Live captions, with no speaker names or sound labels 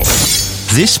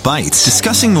This Bites,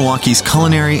 discussing Milwaukee's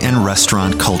culinary and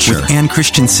restaurant culture. With Ann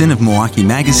Christensen of Milwaukee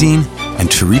Magazine and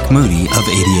Tariq Moody of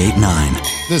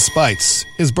 88.9. This Bites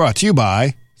is brought to you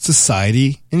by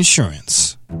Society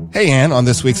Insurance. Hey, Ann, on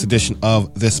this week's edition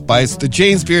of This Bites, the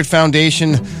James Beard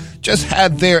Foundation just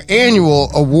had their annual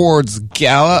awards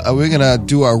gala. We're going to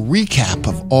do a recap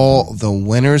of all the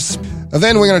winners. And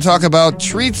then we're going to talk about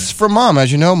treats for mom. As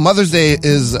you know, Mother's Day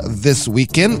is this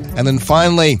weekend. And then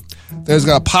finally, there's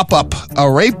going to pop up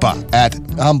arepa at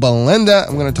Belinda.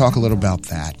 I'm going to talk a little about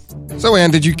that. So,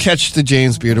 Ann, did you catch the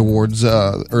James Beard Awards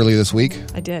earlier this week?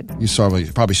 I did. You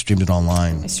probably streamed it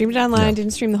online. I streamed it online,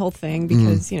 didn't stream the whole thing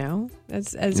because,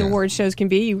 as award shows can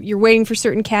be, you're waiting for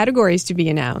certain categories to be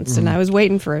announced, and I was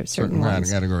waiting for certain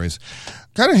ones. Categories.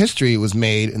 Kind of history was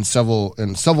made in several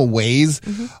ways.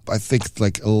 I think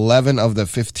like 11 of the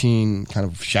 15 kind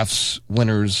of chefs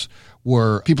winners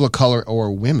were people of color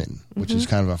or women, which is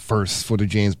kind of a first for the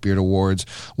James Beard Awards.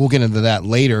 We'll get into that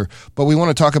later. But we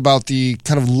want to talk about the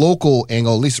kind of local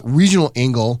angle, at least regional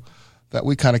angle, that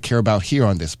we kind of care about here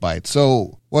on This Bite.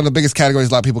 So one of the biggest categories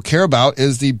a lot of people care about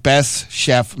is the Best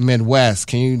Chef Midwest.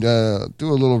 Can you do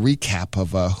a little recap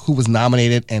of who was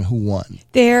nominated and who won?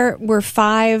 There were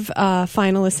 5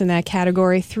 finalists in that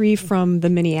category, 3 from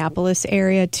the Minneapolis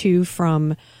area, 2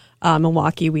 from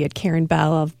Milwaukee. We had Karen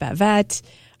Bell of Bavette,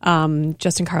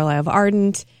 Justin Carlisle of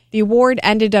Ardent. The award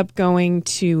ended up going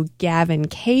to Gavin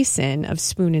Kaysen of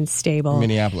Spoon and Stable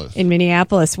in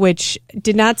Minneapolis, which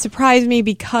did not surprise me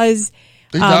because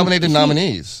they nominated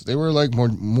nominees. They were like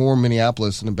more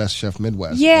Minneapolis than the Best Chef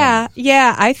Midwest. Yeah.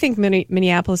 I think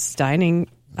Minneapolis dining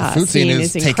food scene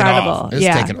is incredible.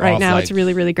 Right now it's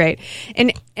really, really great.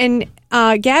 And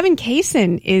Gavin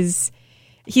Kaysen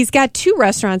he's got 2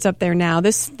 restaurants up there now.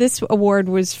 This award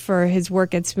was for his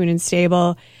work at Spoon and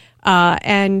Stable,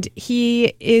 and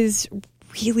he is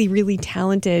really, really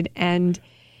talented. And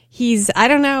I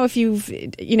don't know if you've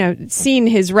seen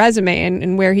his resume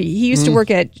and where he used to work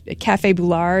at Cafe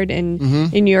Boulard in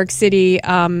New York City,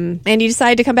 and he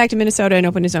decided to come back to Minnesota and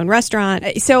open his own restaurant.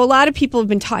 So a lot of people have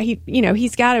been taught.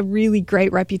 He's got a really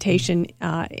great reputation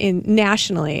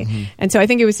nationally, and so I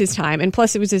think it was his time. And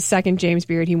plus, it was his second James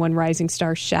Beard. He won Rising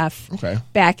Star Chef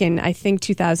back in I think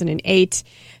 2008.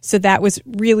 So that was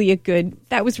really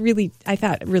I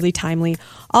thought really timely.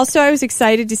 Also, I was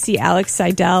excited to see Alex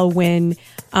Seidel win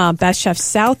Best Chef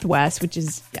Southwest, which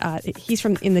is he's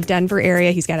from in the Denver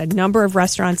area. He's got a number of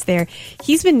restaurants there.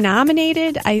 He's been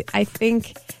nominated, I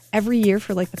think, every year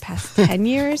for like the past 10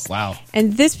 years. Wow.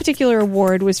 And this particular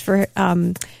award was for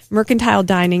Mercantile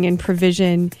Dining and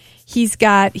Provision. He's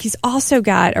also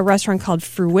got a restaurant called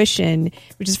Fruition,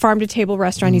 which is farm to table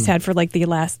restaurant he's had for like the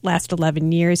last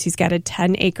 11 years. He's got a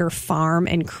 10-acre farm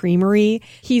and creamery.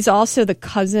 He's also the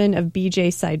cousin of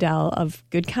BJ Seidel of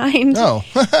Good Kind. Oh.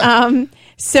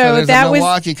 So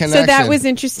that was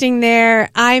interesting there.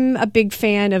 I'm a big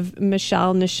fan of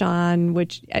Michel Nishan,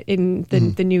 which in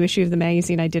the new issue of the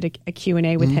magazine, I did a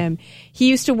Q&A with him. He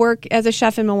used to work as a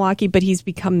chef in Milwaukee, but he's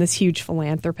become this huge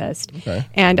philanthropist. Okay.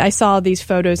 And I saw these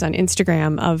photos on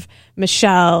Instagram of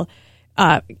Michel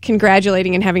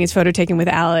congratulating and having his photo taken with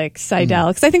Alex Seidel,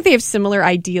 because I think they have similar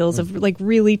ideals of like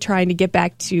really trying to get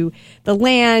back to the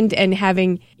land and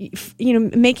having,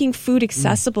 making food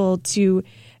accessible to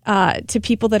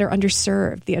people that are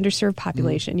underserved, the underserved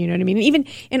population, you know what I mean?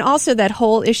 And also that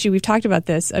whole issue, we've talked about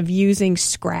this, of using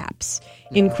scraps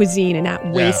in cuisine and not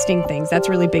wasting things. That's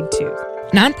really big too.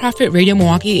 Nonprofit Radio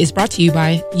Milwaukee is brought to you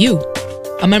by you.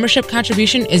 A membership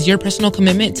contribution is your personal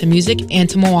commitment to music and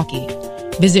to Milwaukee.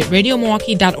 Visit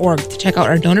radiomilwaukee.org to check out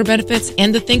our donor benefits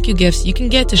and the thank you gifts you can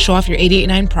get to show off your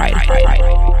 88.9 pride.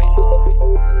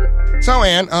 So,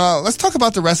 Ann, let's talk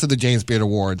about the rest of the James Beard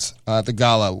Awards at the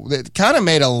gala. It kind of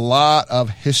made a lot of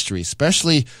history,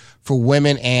 especially for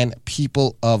women and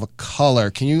people of color.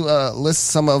 Can you list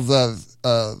some of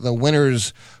the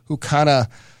winners who kind of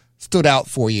stood out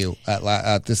for you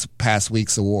at this past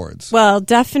week's awards? Well,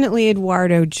 definitely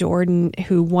Eduardo Jordan,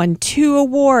 who won 2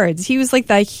 awards. He was like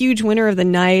the huge winner of the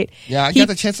night. Yeah, I got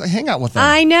the chance to hang out with him.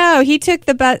 I know. He took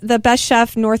the Best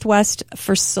Chef Northwest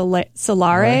for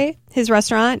Solare, his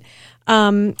restaurant,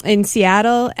 in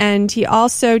Seattle, and he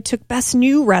also took Best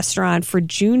New Restaurant for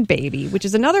June Baby, which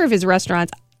is another of his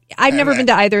restaurants. I've never been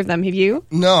to either of them. Have you?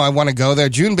 No, I want to go there.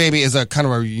 June Baby is a kind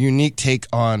of a unique take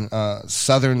on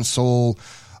Southern soul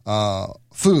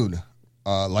food,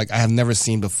 like I have never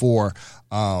seen before.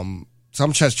 So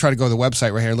I'm just trying to go to the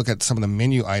website right here and look at some of the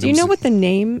menu items. Do you know what the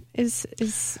name is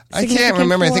I can't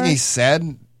remember. I think he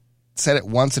said it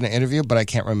once in an interview, but I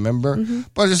can't remember.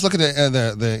 But just look at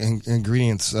the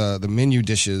ingredients, the menu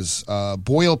dishes.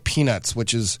 Boiled peanuts,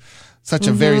 which is Such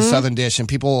a very Southern dish, and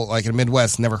people like in the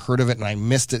Midwest never heard of it, and I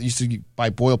missed it. Used to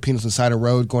buy boiled peanuts on the side of the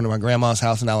road going to my grandma's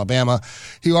house in Alabama.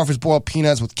 He offers boiled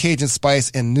peanuts with Cajun spice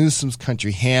and Newsom's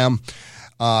country ham.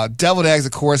 Deviled eggs,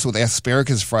 of course, with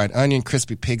asparagus, fried onion,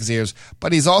 crispy pig's ears.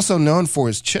 But he's also known for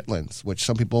his chitlins, which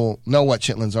some people know what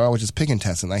chitlins are, which is pig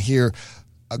intestine. I hear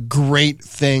great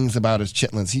things about his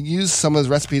chitlins. He used some of his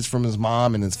recipes from his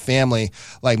mom and his family,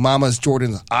 like Mama's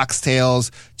Jordan's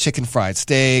oxtails, chicken fried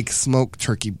steak, smoked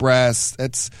turkey breast.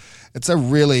 It's a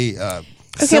really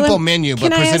simple menu, but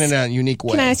presented in a unique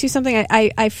way. Can I ask you something?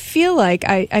 I feel like,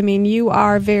 I mean, you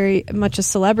are very much a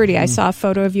celebrity. I saw a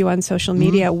photo of you on social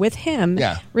media with him.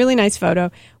 Yeah. Really nice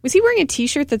photo. Was he wearing a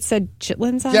T-shirt that said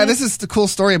Chitlins on it? Yeah, this is the cool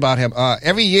story about him.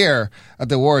 Every year at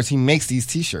the awards, he makes these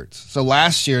T-shirts. So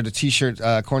last year, the T-shirt,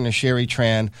 according to Sherry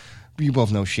Tran, you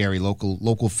both know Sherry, local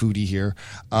foodie here.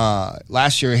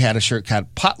 Last year, he had a shirt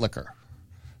called Pot Liquor.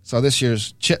 So this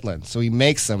year's Chitlins. So he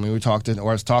makes them. I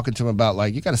was talking to him about,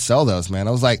 like, you got to sell those, man.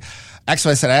 I was like,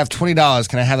 actually, I said, I have $20.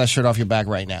 Can I have that shirt off your back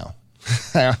right now?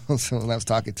 So when I was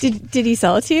talking to him. Did he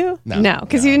sell it to you? No.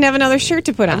 Because you didn't have another shirt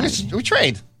to put on. We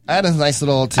trade. I had a nice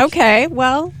little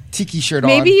tiki shirt on.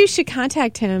 Maybe you should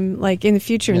contact him like in the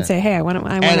future and say, hey, I want to buy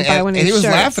one of his shirts. And he was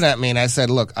laughing at me, and I said,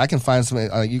 look, I can find some,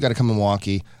 you got to come to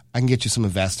Milwaukee. I can get you some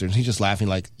investors. He's just laughing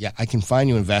like, yeah, I can find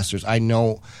you investors. I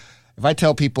know if I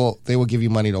tell people, they will give you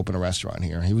money to open a restaurant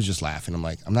here. He was just laughing. I'm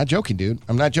like, I'm not joking, dude.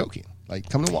 I'm not joking. Like,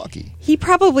 come to Milwaukee. He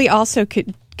probably also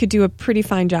could do a pretty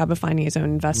fine job of finding his own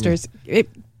investors.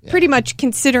 Pretty much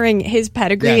considering his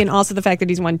pedigree and also the fact that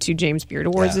he's won 2 James Beard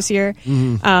Awards this year.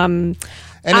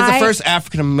 And he's the first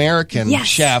African-American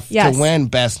chef to win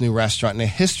Best New Restaurant in the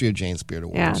history of James Beard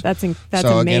Awards. Yeah, that's so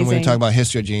amazing. Again, when you talk about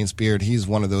history of James Beard, he's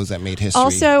one of those that made history.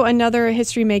 Also, another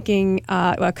history-making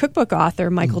cookbook author,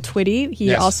 Michael Twitty.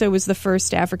 He also was the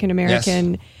first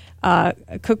African-American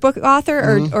cookbook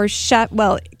author or chef,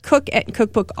 cook and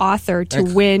cookbook author to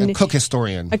win. A cook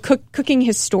historian. A cooking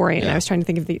historian. I was trying to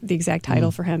think of the exact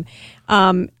title for him.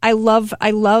 I love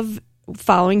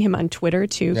following him on Twitter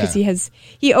too, because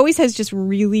he always has just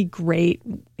really great,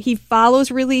 he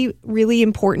follows really, really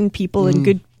important people and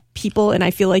good people, and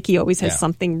I feel like he always has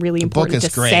something really important to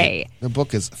say. The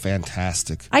book is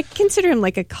fantastic. I consider him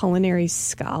like a culinary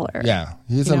scholar. Yeah,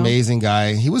 he's an amazing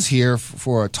guy. He was here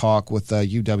for a talk with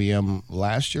UWM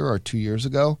last year or 2 years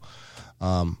ago.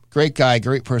 Great guy,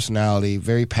 great personality,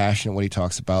 very passionate what he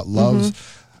talks about. Loves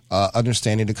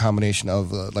understanding the combination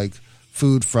of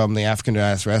food from the African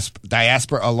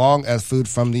diaspora along as food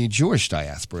from the Jewish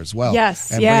diaspora as well.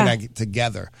 Yes, and bringing that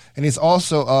together. And he's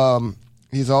also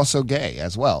gay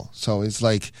as well. So it's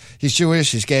like he's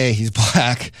Jewish, he's gay, he's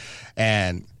black,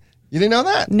 and you didn't know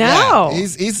that? No. Yeah.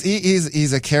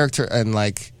 He's a character, and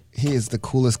like he is the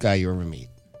coolest guy you ever meet.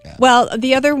 Yeah. Well,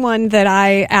 the other one that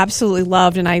I absolutely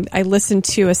loved, and I listened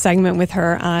to a segment with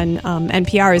her on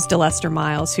NPR, is DeLester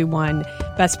Miles, who won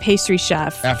Best Pastry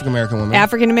Chef.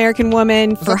 African-American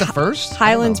woman for the first?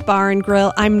 Highlands Bar and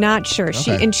Grill. I'm not sure.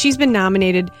 Okay. She's been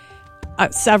nominated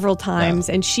several times,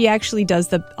 and she actually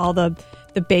does all the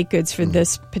baked goods for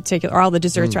this particular, or all the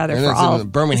desserts rather, and for all. In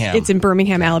Birmingham. It's in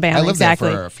Birmingham, Alabama. I lived there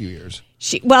exactly. for a few years.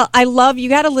 You got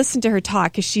to listen to her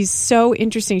talk because she's so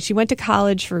interesting. She went to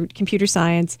college for computer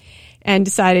science and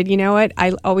decided, you know what,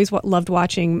 I always loved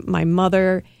watching my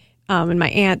mother and my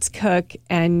aunts cook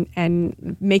and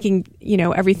making,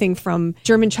 everything from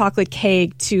German chocolate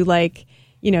cake to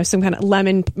some kind of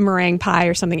lemon meringue pie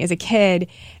or something as a kid.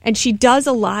 And she does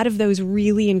a lot of those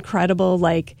really incredible,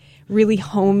 really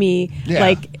homey,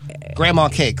 grandma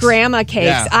cakes.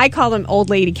 Yeah. I call them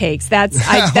old lady cakes. That's the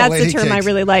term cakes. I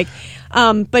really like.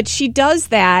 But she does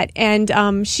that, and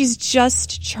she's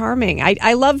just charming.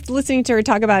 I loved listening to her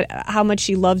talk about how much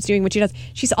she loves doing what she does.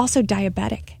 She's also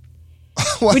diabetic,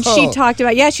 which she talked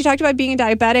about. Yeah, she talked about being a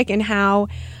diabetic and how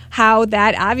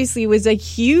that obviously was a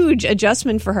huge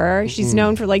adjustment for her. She's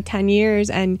known for 10 years,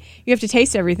 and you have to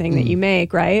taste everything that you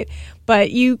make, right?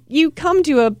 But you come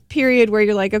to a period where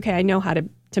you're like, okay, I know how to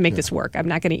make this work. I'm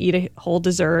not going to eat a whole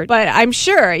dessert, but I'm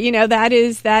sure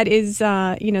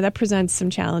that presents some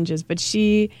challenges. But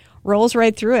she rolls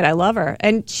right through it. I love her,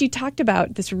 and she talked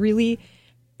about this really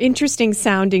interesting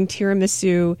sounding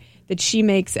tiramisu that she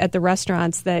makes at the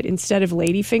restaurants. That instead of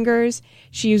ladyfingers,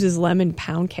 she uses lemon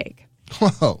pound cake.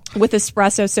 Whoa. With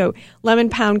espresso. So lemon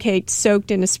pound cake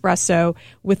soaked in espresso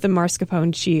with the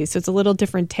mascarpone cheese. So it's a little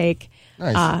different take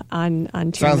on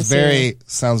tiramisu.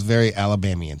 Sounds very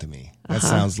Alabamian to me. That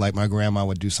sounds like my grandma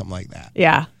would do something like that.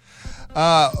 Yeah.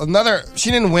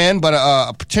 She didn't win,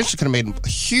 but potentially could have made a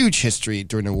huge history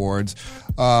during the awards.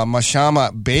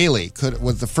 Mashama Bailey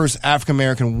was the first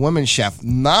African-American woman chef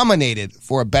nominated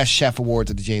for a Best Chef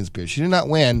Awards at the James Beard. She did not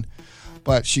win,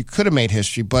 but she could have made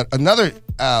history. But another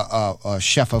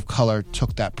chef of color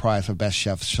took that prize for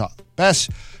best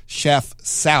chef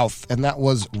South, and that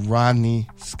was Rodney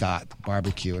Scott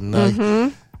barbecue.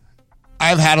 And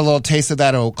I've had a little taste of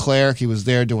that at Eau Claire. He was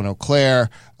there doing Eau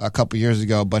Claire a couple years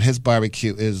ago, but his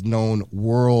barbecue is known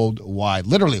worldwide,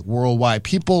 literally worldwide.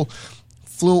 People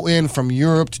flew in from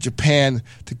Europe to Japan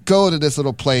to go to this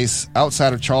little place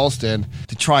outside of Charleston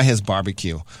to try his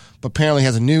barbecue. But apparently he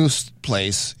has a new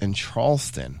place in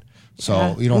Charleston.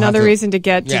 So you don't another have to, reason to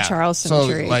get to Charleston. So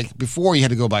Tariq. like before, you had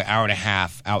to go by an hour and a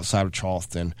half outside of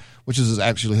Charleston, which is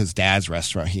actually his dad's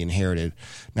restaurant he inherited.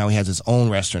 Now he has his own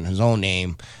restaurant, his own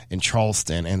name in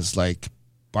Charleston, and it's like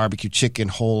barbecue chicken,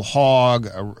 whole hog.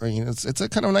 It's a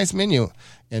kind of nice menu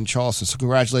in Charleston. So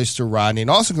congratulations to Rodney,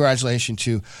 and also congratulations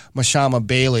to Mashama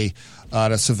Bailey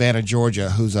to Savannah,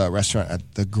 Georgia, who's a restaurant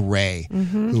at the Gray,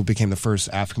 who became the first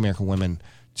African American woman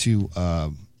to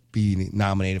be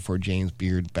nominated for a James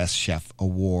Beard Best Chef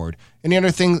Award. Any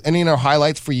other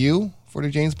highlights for you for the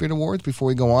James Beard Awards before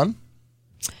we go on?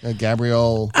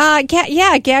 Gabrielle?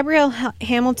 Gabrielle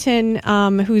Hamilton,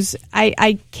 who's,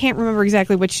 I can't remember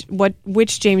exactly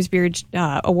which James Beard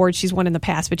award she's won in the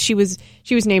past, but she was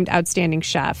named Outstanding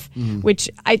Chef, which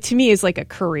to me is like a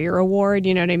career award,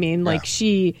 you know what I mean? Like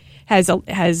she has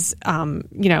obviously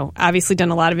done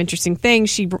a lot of interesting things.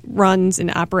 She runs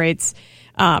and operates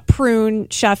Prune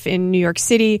Chef in New York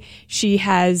City. She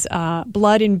has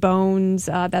Blood and Bones.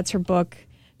 That's her book.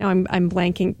 Now I'm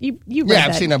blanking. You read that? Yeah,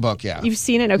 I've seen that book. Yeah, you've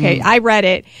seen it. Okay, I read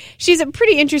it. She's a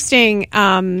pretty interesting.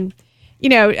 Prune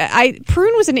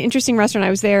was an interesting restaurant. I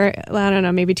was there. I don't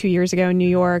know, maybe 2 years ago in New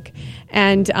York,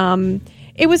 and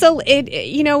it was a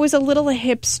little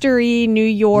hipstery New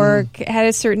York. It had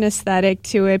a certain aesthetic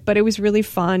to it, but it was really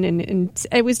fun and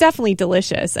it was definitely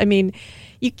delicious. I mean,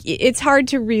 it's hard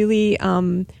to really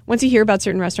once you hear about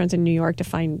certain restaurants in New York to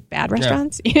find bad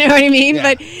restaurants. You know what I mean? Yeah.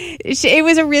 But it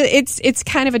was it's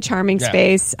kind of a charming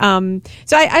space. So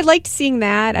I liked seeing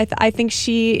that. I think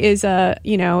she is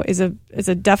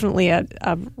definitely a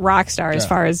rock star as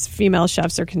far as female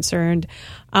chefs are concerned.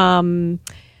 I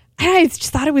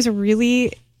just thought it was a really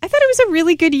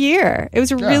good year. It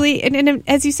was a really and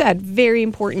as you said, very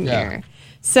important year.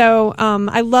 So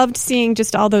I loved seeing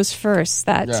just all those firsts.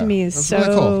 That to me is so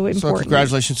really cool. Important. So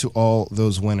congratulations to all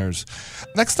those winners.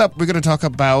 Next up, we're going to talk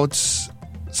about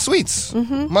sweets.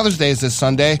 Mother's Day is this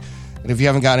Sunday. And if you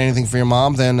haven't got anything for your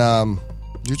mom, then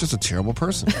you're just a terrible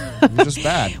person. You're just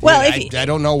bad. Well, I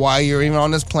don't know why you're even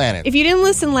on this planet. If you didn't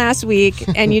listen last week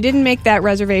and you didn't make that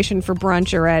reservation for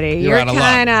brunch already, you're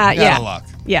kind of out of luck.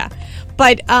 Yeah.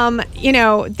 But,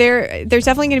 there's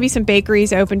definitely going to be some bakeries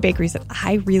that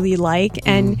I really like.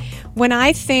 And when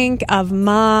I think of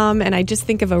mom, and I just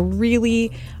think of a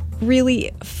really, really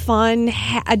fun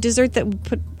a dessert that would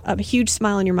put a huge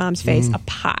smile on your mom's face, a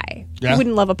pie. Yeah. Who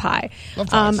wouldn't love a pie? Love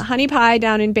pies. Honey Pie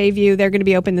down in Bayview, they're going to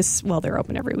be open they're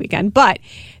open every weekend, but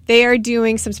they are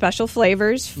doing some special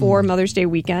flavors for Mother's Day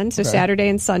weekend, so Saturday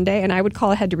and Sunday, and I would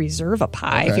call ahead to reserve a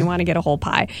pie if you want to get a whole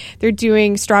pie. They're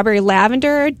doing strawberry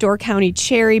lavender, Door County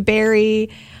cherry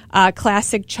berry,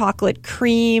 classic chocolate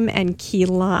cream, and key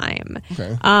lime.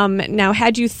 Okay. Now,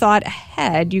 had you thought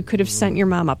ahead, you could have sent your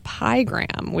mom a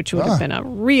piegram, which would have been a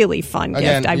really fun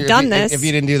gift. I've done this. If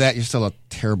you didn't do that, you're still a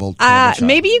terrible shop.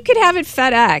 Maybe you could have it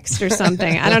FedExed or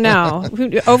something. I don't know.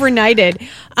 Overnighted.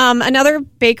 Another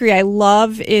bakery I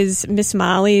love is Miss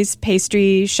Molly's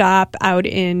Pastry Shop out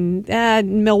in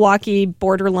Milwaukee,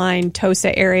 borderline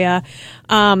Tosa area.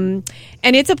 And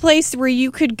it's a place where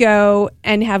you could go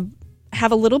and have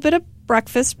a little bit of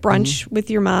breakfast, brunch with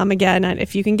your mom again,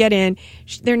 if you can get in.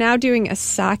 They're now doing a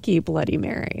sake Bloody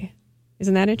Mary.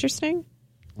 Isn't that interesting?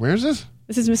 Where is this?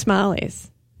 This is Miss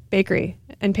Molly's Bakery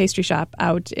and Pastry Shop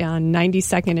out on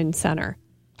 92nd and Center.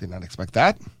 Did not expect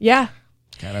that. Yeah.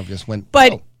 Kind of just went.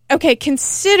 But okay,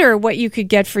 consider what you could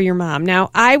get for your mom. Now,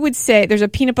 I would say there's a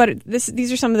peanut butter.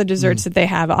 These are some of the desserts that they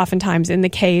have oftentimes in the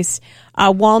case.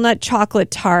 Walnut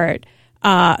chocolate tart.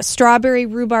 Strawberry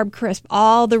rhubarb crisp.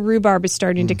 All the rhubarb is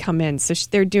starting to come in. So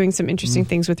they're doing some interesting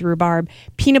things with rhubarb.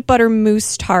 Peanut butter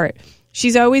mousse tart.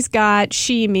 She's always got,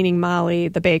 meaning Molly,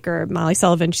 the baker, Molly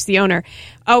Sullivan, she's the owner,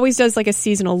 always does like a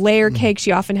seasonal layer cake.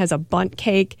 She often has a bundt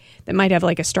cake that might have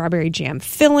like a strawberry jam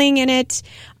filling in it.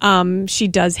 She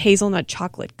does hazelnut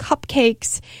chocolate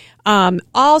cupcakes.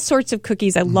 All sorts of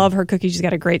cookies. I love her cookies. She's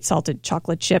got a great salted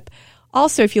chocolate chip.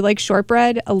 Also, if you like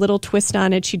shortbread, a little twist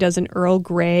on it. She does an Earl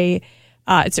Grey.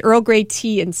 It's Earl Grey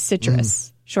tea and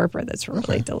citrus shortbread that's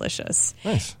really delicious.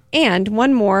 Nice. And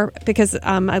one more, because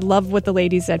I love what the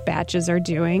ladies at Batches are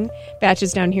doing.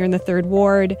 Batches down here in the 3rd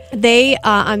Ward. They,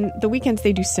 on the weekends,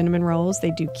 they do cinnamon rolls.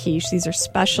 They do quiche. These are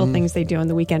special things they do on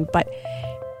the weekend. But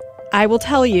I will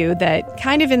tell you that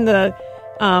kind of in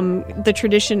the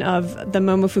tradition of the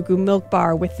Momofuku Milk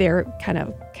Bar with their kind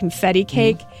of confetti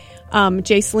cake,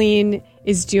 Jaceline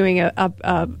is doing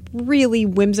a really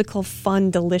whimsical,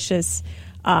 fun, delicious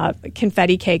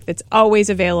confetti cake that's always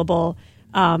available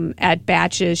at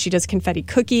Batches. She does confetti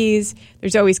cookies.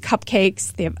 There's always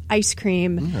cupcakes. They have ice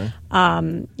cream.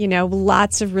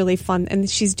 Lots of really fun. And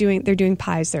they're doing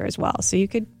pies there as well. So you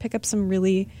could pick up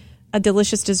a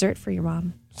delicious dessert for your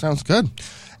mom. Sounds good.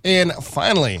 And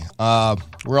finally,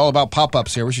 we're all about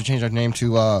pop-ups here. We should change our name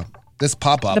to This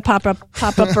Pop-Up. The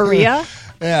Pop-Up-Aria.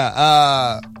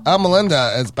 Yeah.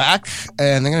 Melinda is back,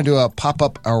 and they're going to do a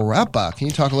pop-up arepa. Can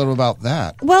you talk a little about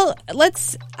that? Well,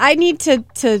 I need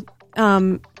to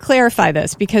clarify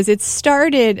this because it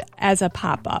started as a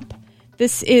pop-up.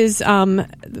 This is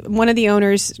one of the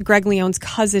owners, Greg Leone's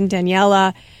cousin,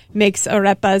 Daniela, makes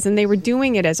arepas, and they were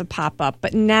doing it as a pop-up.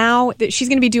 But now she's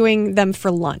going to be doing them for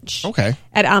lunch. Okay.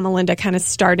 At Melinda, kind of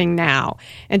starting now.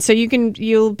 And so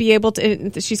you'll be able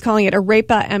to, she's calling it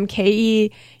Arepa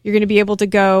MKE. You're going to be able to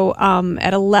go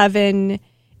at 11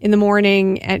 in the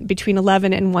morning, between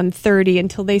 11 and 1:30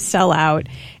 until they sell out.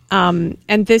 And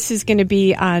this is going to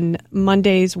be on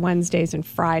Mondays, Wednesdays, and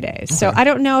Fridays. Okay. So I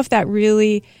don't know if that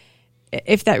really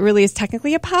is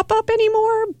technically a pop-up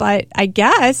anymore, but I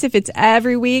guess if it's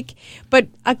every week, but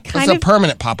it's a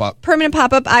permanent pop-up. Permanent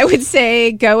pop-up, I would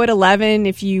say go at 11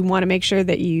 if you want to make sure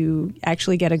that you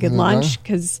actually get a good lunch,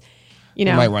 because, they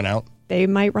might run out. They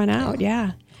might run out,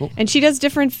 yeah. Cool. And she does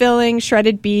different fillings,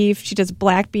 shredded beef. She does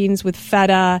black beans with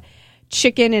feta,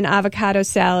 chicken and avocado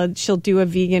salad. She'll do a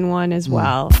vegan one as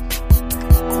well.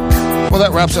 Well,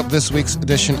 that wraps up this week's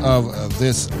edition of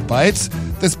This Bites.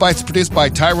 This Bites produced by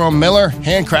Tyrone Miller.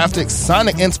 Handcrafted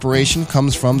sonic inspiration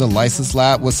comes from the License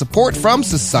Lab with support from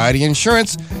Society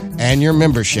Insurance and your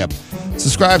membership.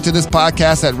 Subscribe to this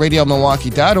podcast at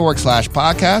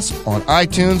radiomilwaukee.org/podcast, on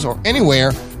iTunes, or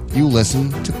anywhere you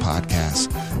listen to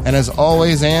podcasts. And as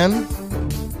always, Ann,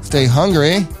 stay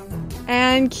hungry.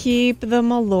 And keep the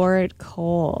Malort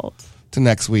cold. Till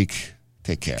next week,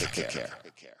 take care.